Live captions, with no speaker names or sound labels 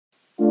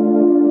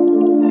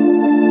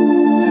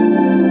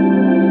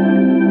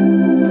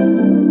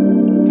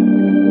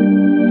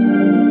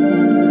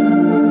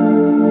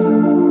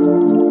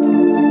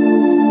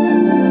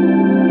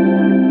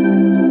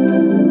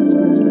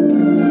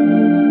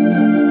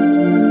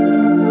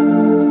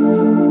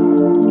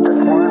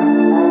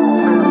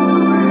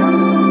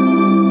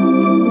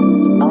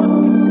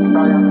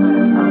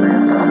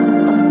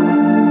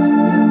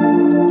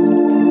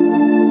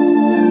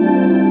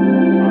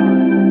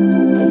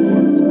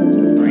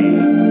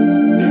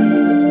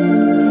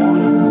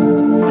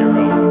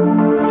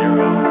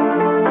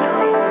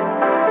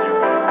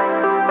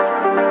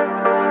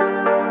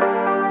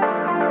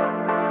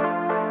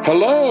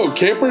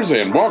campers,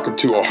 and welcome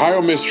to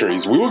Ohio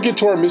Mysteries. We will get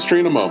to our mystery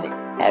in a moment.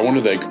 I want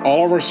to thank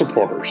all of our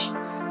supporters.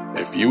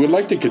 If you would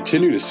like to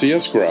continue to see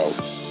us grow,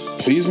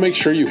 please make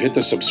sure you hit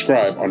the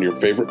subscribe on your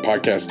favorite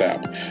podcast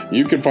app.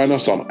 You can find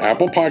us on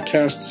Apple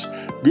Podcasts,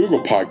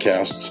 Google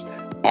Podcasts,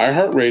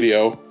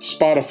 iHeartRadio,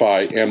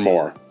 Spotify, and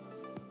more.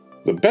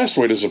 The best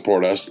way to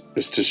support us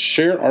is to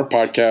share our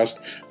podcast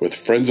with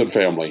friends and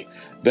family.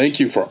 Thank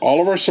you for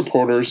all of our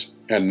supporters.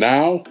 And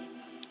now,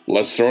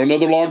 let's throw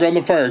another log on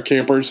the fire,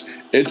 campers.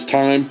 It's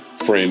time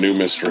for a new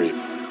mystery.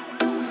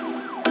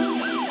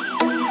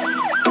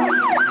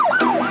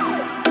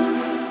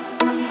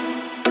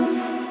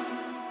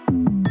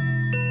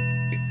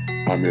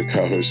 I'm your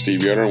co-host,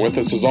 Steve Yoder, and with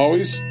us, as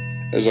always,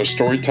 is our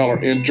storyteller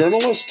and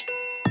journalist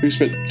who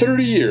spent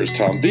 30 years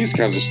telling these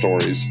kinds of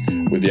stories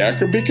with the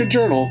Akron Beacon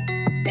Journal,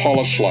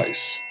 Paula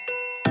Schleiss.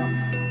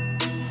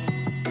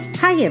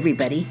 Hi,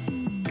 everybody.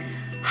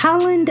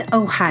 Holland,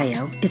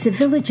 Ohio is a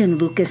village in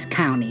Lucas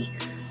County,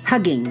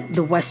 hugging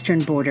the western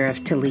border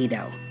of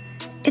Toledo.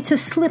 It's a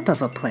slip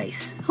of a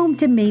place, home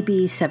to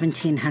maybe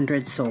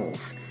 1,700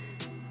 souls.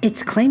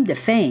 Its claim to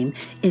fame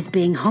is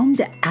being home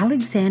to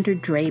Alexander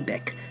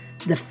Drabik,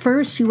 the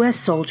first U.S.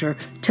 soldier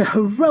to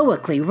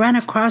heroically run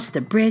across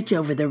the bridge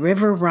over the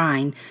River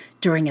Rhine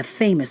during a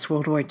famous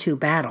World War II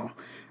battle,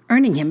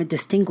 earning him a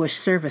Distinguished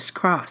Service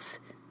Cross.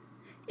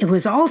 It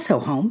was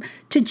also home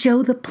to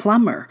Joe the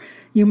Plumber.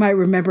 You might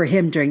remember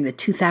him during the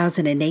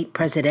 2008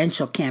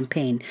 presidential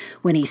campaign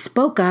when he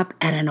spoke up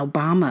at an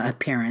Obama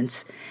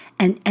appearance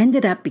and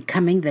ended up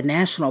becoming the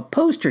national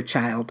poster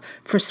child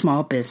for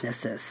small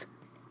businesses.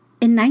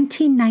 In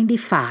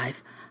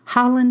 1995,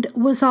 Holland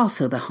was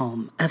also the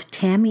home of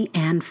Tammy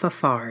Ann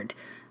Fafard,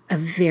 a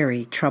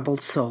very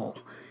troubled soul.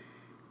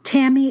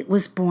 Tammy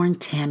was born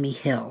Tammy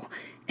Hill,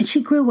 and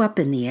she grew up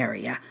in the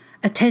area,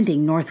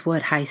 attending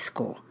Northwood High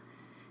School.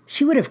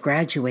 She would have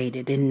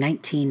graduated in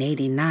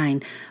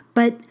 1989,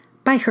 but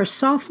by her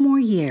sophomore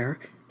year,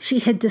 she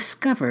had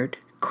discovered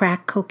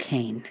crack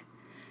cocaine.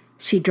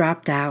 She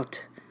dropped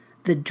out.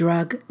 The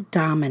drug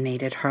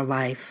dominated her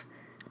life.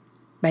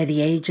 By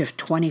the age of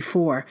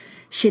 24,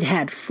 she'd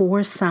had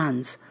 4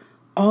 sons,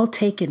 all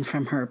taken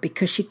from her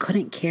because she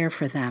couldn't care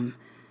for them.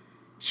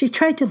 She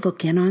tried to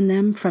look in on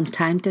them from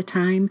time to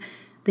time.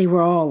 They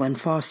were all in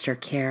foster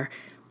care,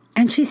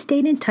 and she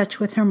stayed in touch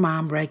with her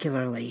mom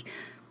regularly,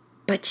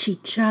 but she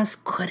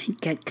just couldn't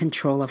get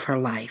control of her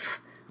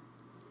life.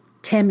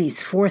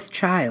 Tammy's 4th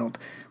child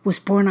was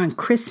born on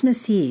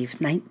Christmas Eve,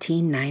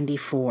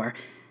 1994,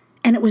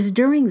 and it was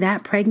during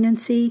that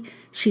pregnancy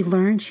she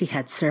learned she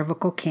had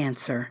cervical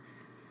cancer.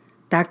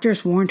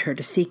 Doctors warned her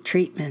to seek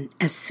treatment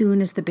as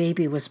soon as the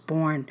baby was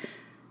born,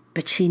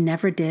 but she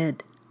never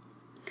did.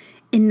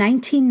 In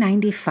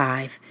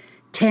 1995,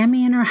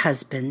 Tammy and her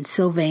husband,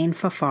 Sylvain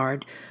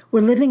Fafard,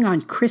 were living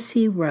on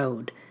Crissy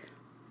Road.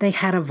 They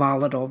had a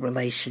volatile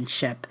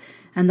relationship,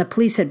 and the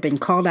police had been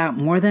called out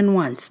more than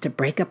once to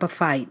break up a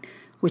fight,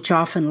 which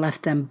often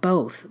left them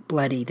both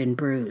bloodied and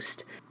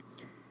bruised.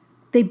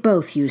 They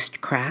both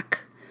used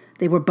crack.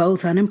 They were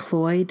both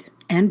unemployed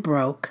and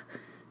broke.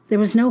 There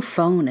was no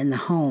phone in the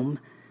home.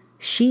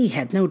 She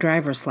had no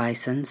driver's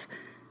license.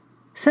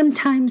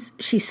 Sometimes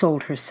she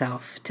sold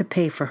herself to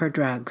pay for her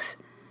drugs,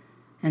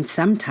 and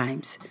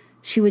sometimes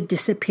she would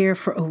disappear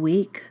for a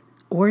week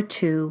or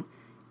 2,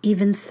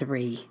 even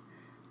 3.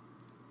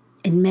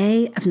 In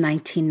May of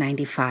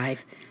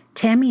 1995,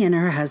 Tammy and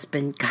her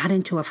husband got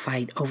into a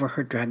fight over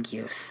her drug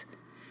use.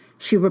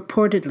 She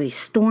reportedly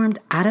stormed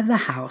out of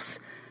the house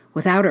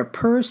without her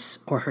purse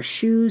or her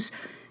shoes,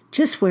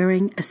 just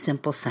wearing a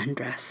simple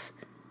sundress.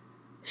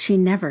 She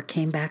never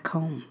came back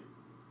home.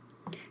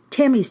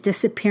 Tammy's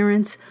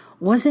disappearance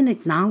wasn't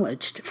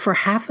acknowledged for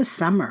half a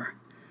summer.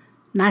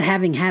 Not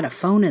having had a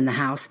phone in the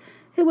house,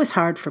 it was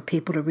hard for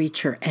people to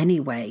reach her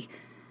anyway.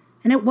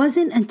 And it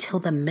wasn't until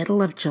the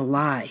middle of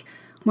July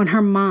when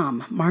her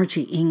mom,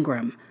 Margie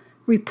Ingram,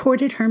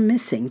 reported her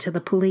missing to the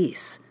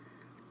police.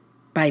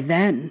 By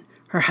then,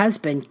 her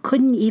husband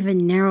couldn't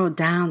even narrow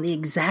down the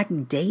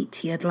exact date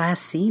he had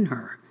last seen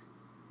her.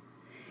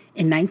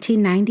 In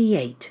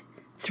 1998,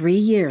 3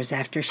 years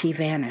after she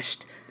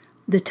vanished,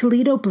 the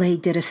Toledo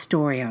Blade did a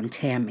story on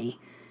Tammy.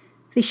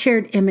 They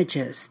shared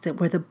images that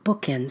were the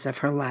bookends of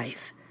her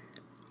life.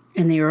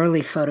 In the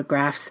early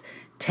photographs,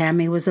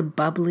 Tammy was a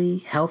bubbly,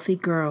 healthy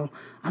girl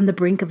on the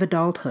brink of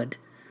adulthood,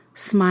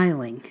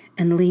 smiling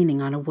and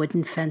leaning on a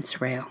wooden fence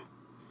rail.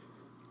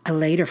 A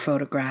later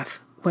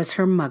photograph was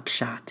her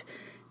mugshot,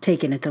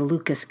 taken at the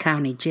Lucas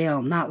County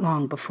Jail not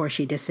long before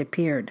she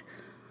disappeared,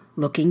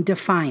 looking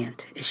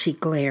defiant as she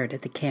glared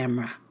at the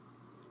camera.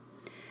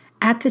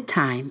 At the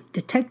time,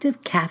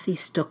 Detective Kathy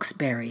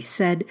Stooksbury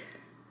said,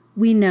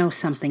 "We know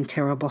something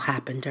terrible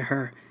happened to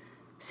her.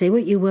 Say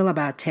what you will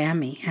about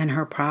Tammy and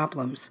her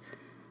problems.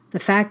 The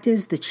fact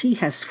is that she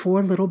has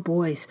 4 little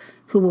boys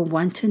who will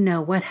want to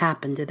know what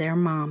happened to their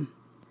mom."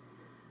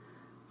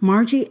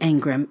 Margie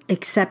Ingram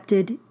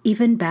accepted,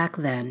 even back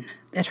then,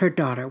 that her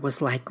daughter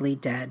was likely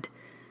dead.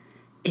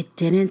 It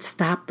didn't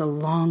stop the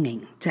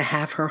longing to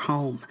have her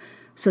home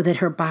so that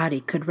her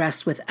body could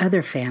rest with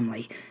other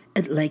family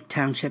at Lake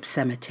Township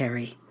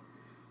Cemetery.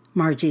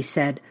 Margie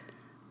said,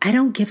 "I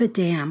don't give a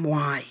damn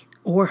why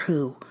or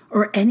who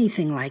or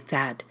anything like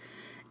that,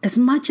 as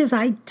much as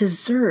I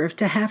deserve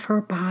to have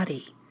her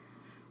body.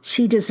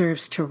 She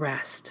deserves to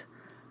rest.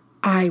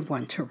 I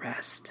want to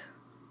rest."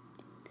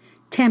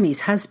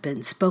 Tammy's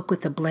husband spoke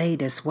with the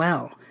blade as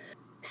well.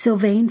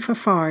 Sylvain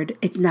Fafard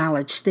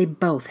acknowledged they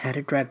both had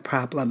a drug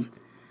problem.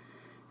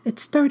 "It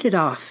started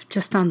off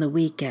just on the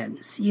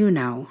weekends,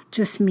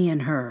 just me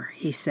and her,"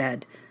 he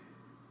said.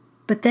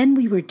 "But then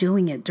we were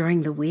doing it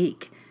during the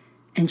week,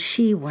 and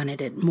she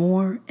wanted it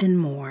more and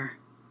more."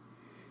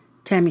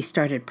 Tammy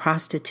started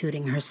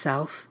prostituting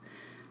herself.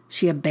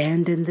 She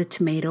abandoned the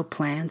tomato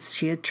plants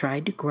she had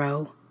tried to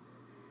grow.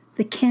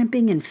 The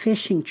camping and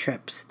fishing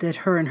trips that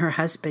her and her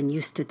husband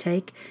used to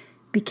take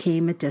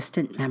became a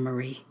distant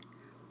memory.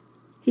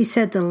 He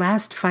said the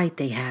last fight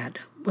they had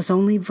was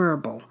only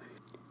verbal.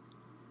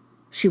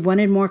 "She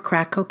wanted more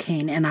crack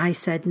cocaine, and I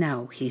said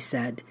no," he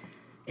said.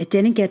 "It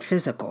didn't get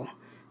physical.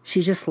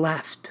 She just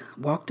left,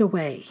 walked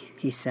away,"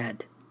 he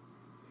said.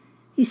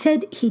 He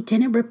said he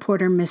didn't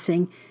report her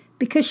missing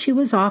because she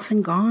was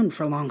often gone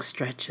for long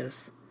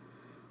stretches.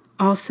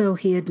 Also,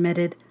 he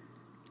admitted,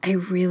 "I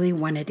really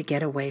wanted to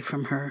get away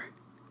from her."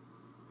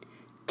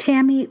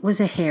 Tammy was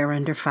a hair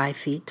under 5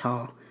 feet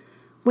tall,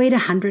 weighed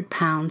 100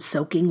 pounds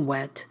soaking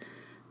wet,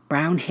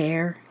 brown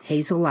hair,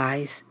 hazel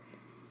eyes.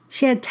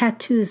 She had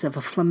tattoos of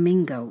a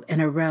flamingo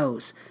and a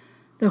rose,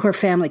 though her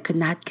family could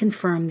not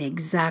confirm the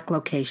exact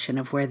location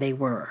of where they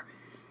were.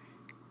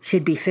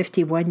 She'd be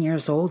 51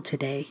 years old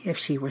today if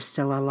she were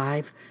still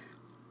alive,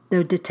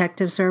 though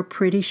detectives are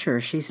pretty sure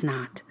she's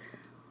not.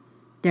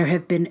 There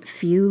have been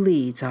few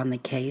leads on the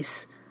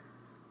case.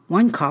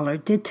 One caller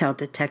did tell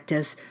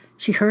detectives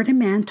she heard a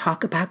man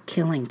talk about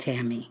killing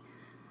Tammy,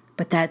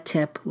 but that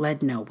tip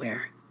led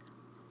nowhere.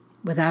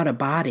 Without a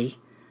body,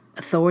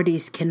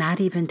 authorities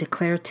cannot even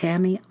declare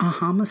Tammy a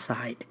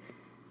homicide,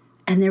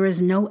 and there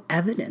is no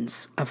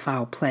evidence of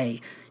foul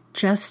play,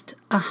 just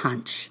a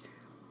hunch.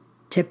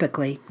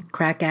 Typically,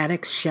 crack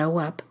addicts show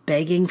up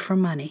begging for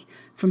money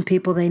from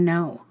people they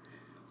know.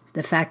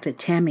 The fact that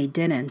Tammy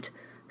didn't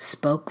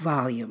spoke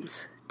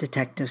volumes,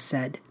 detectives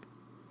said.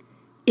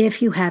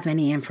 If you have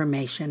any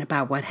information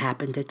about what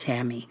happened to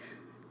Tammy,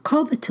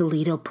 call the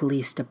Toledo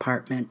Police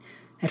Department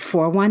at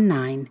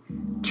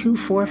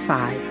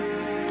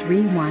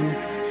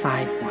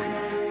 419-245-3151.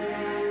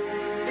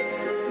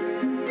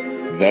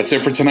 That's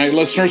it for tonight,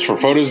 listeners. For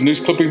photos, news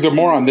clippings, and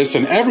more on this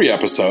and every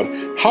episode,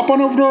 hop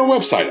on over to our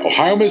website,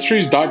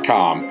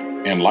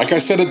 ohiomysteries.com. And like I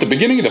said at the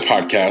beginning of the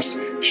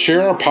podcast,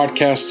 share our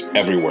podcasts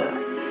everywhere.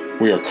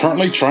 We are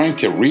currently trying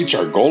to reach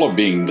our goal of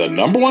being the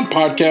 #1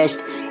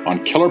 podcast on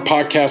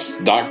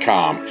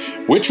killerpodcasts.com,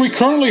 which we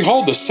currently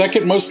hold the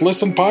second most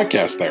listened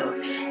podcast there.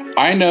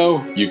 I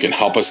know you can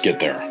help us get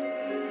there.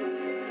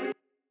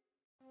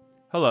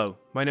 Hello,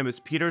 my name is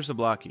Peter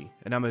Zablocki,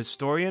 and I'm a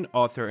historian,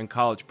 author, and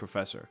college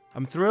professor.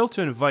 I'm thrilled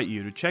to invite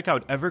you to check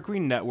out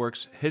Evergreen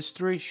Network's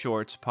History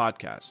Shorts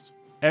podcast.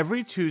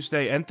 Every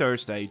Tuesday and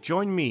Thursday,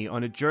 join me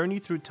on a journey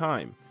through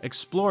time,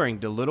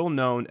 exploring the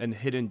little-known and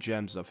hidden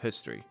gems of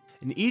history.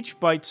 In each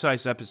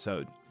bite-sized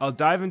episode, I'll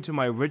dive into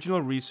my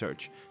original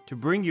research to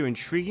bring you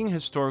intriguing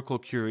historical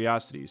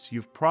curiosities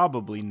you've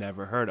probably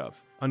never heard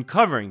of,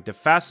 uncovering the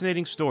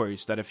fascinating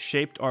stories that have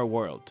shaped our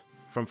world,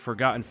 from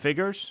forgotten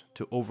figures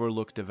to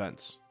overlooked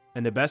events.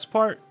 And the best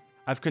part?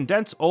 I've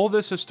condensed all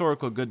this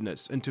historical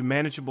goodness into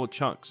manageable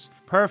chunks,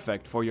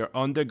 perfect for your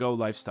on-the-go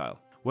lifestyle.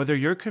 Whether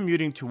you're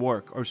commuting to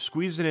work or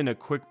squeezing in a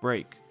quick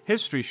break,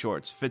 History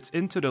Shorts fits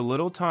into the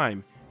little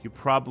time you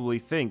probably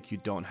think you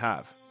don't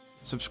have.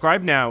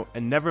 Subscribe now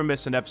and never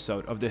miss an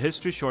episode of the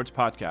History Shorts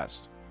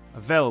podcast,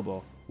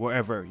 available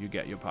wherever you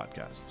get your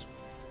podcasts.